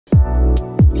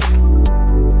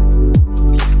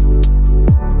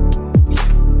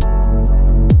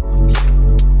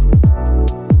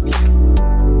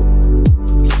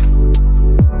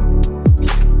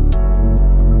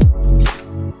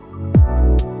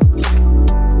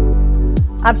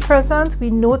At present, we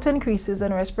note increases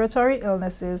in respiratory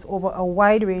illnesses over a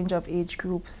wide range of age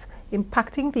groups,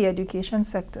 impacting the education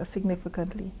sector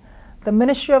significantly. The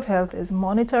Ministry of Health is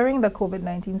monitoring the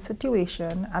COVID-19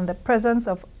 situation and the presence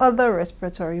of other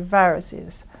respiratory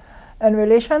viruses. In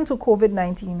relation to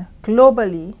COVID-19,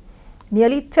 globally,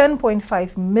 nearly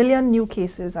 10.5 million new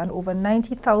cases and over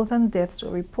 90,000 deaths were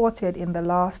reported in the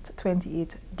last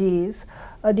 28 days,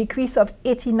 a decrease of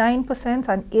 89%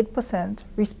 and 8%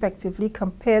 respectively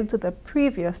compared to the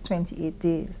previous 28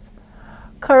 days.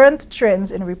 Current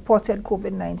trends in reported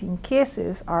COVID-19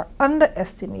 cases are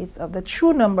underestimates of the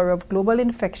true number of global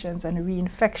infections and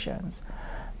reinfections.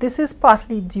 This is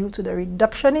partly due to the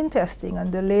reduction in testing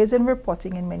and delays in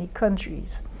reporting in many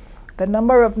countries. The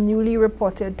number of newly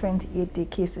reported 28-day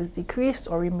cases decreased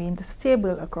or remained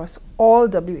stable across all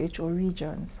WHO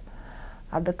regions.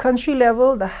 At the country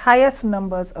level, the highest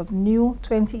numbers of new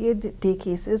 28-day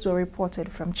cases were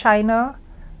reported from China,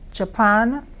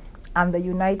 Japan, and the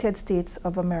United States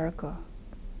of America.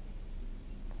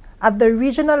 At the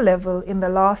regional level, in the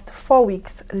last 4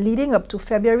 weeks leading up to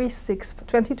February 6,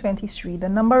 2023, the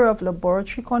number of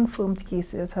laboratory-confirmed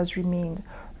cases has remained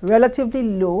relatively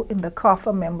low in the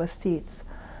CARPHA member states.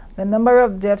 The number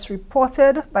of deaths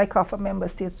reported by CARPHA member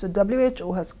states to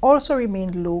WHO has also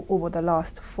remained low over the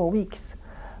last 4 weeks.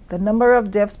 The number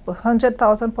of deaths per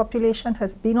 100,000 population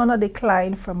has been on a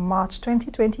decline from March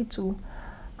 2022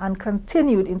 and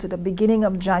continued into the beginning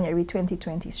of January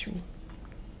 2023.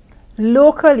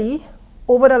 Locally,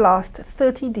 over the last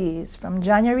 30 days, from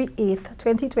January 8,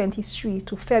 2023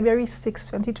 to February 6,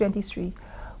 2023,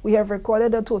 we have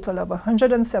recorded a total of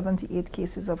 178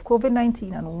 cases of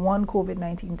COVID-19 and 1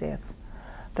 COVID-19 death.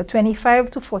 The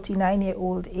 25 to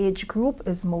 49-year-old age group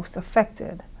is most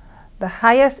affected. The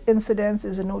highest incidence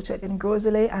is noted in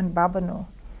Grosselet and Babonneau.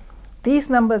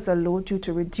 These numbers are low due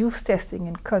to reduced testing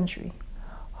in country.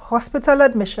 Hospital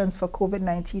admissions for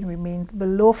COVID-19 remained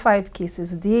below 5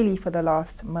 cases daily for the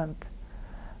last month.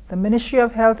 The Ministry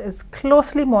of Health is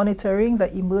closely monitoring the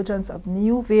emergence of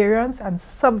new variants and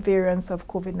subvariants of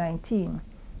COVID-19.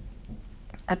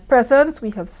 At present,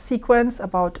 we have sequenced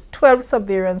about 12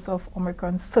 subvariants of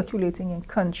Omicron circulating in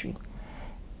country.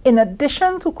 In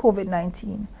addition to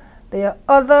COVID-19, there are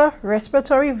other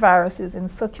respiratory viruses in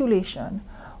circulation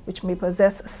which may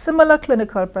possess similar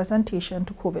clinical presentation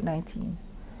to COVID-19.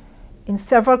 In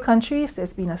several countries,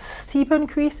 there's been a steep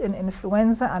increase in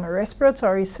influenza and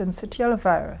respiratory syncytial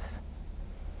virus.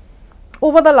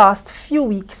 Over the last few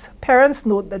weeks, parents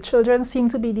note that children seem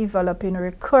to be developing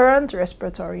recurrent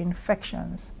respiratory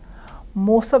infections.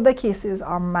 Most of the cases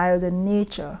are mild in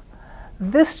nature.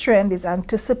 This trend is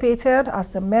anticipated as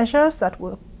the measures that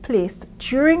were placed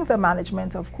during the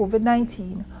management of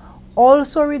COVID-19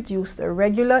 also reduced the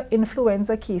regular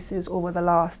influenza cases over the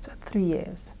last 3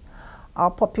 years. Our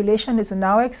population is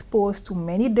now exposed to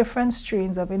many different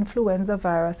strains of influenza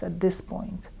virus at this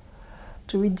point.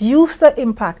 To reduce the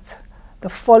impact, the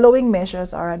following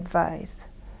measures are advised.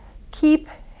 Keep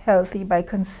healthy by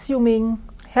consuming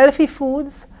healthy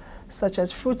foods such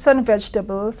as fruits and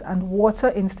vegetables and water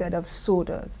instead of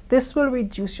sodas. This will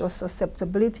reduce your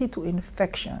susceptibility to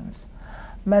infections.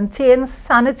 Maintain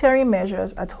sanitary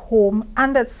measures at home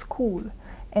and at school.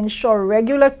 Ensure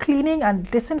regular cleaning and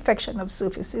disinfection of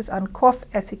surfaces, and cough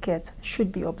etiquette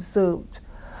should be observed.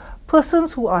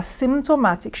 Persons who are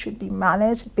symptomatic should be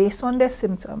managed based on their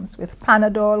symptoms with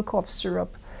Panadol, cough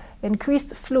syrup,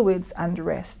 increased fluids, and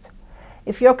rest.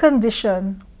 If your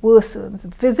condition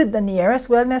worsens, visit the nearest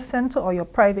wellness center or your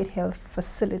private health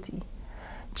facility.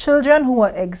 Children who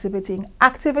are exhibiting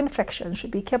active infection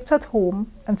should be kept at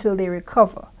home until they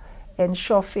recover.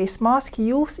 Ensure face mask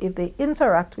use if they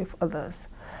interact with others.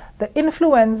 The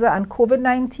influenza and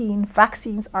COVID-19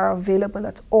 vaccines are available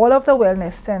at all of the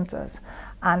wellness centers,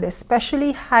 and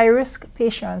especially high-risk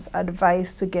patients are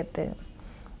advised to get them.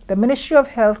 The Ministry of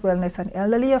Health, Wellness and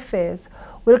Elderly Affairs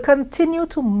will continue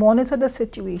to monitor the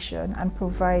situation and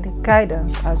provide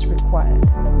guidance as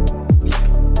required.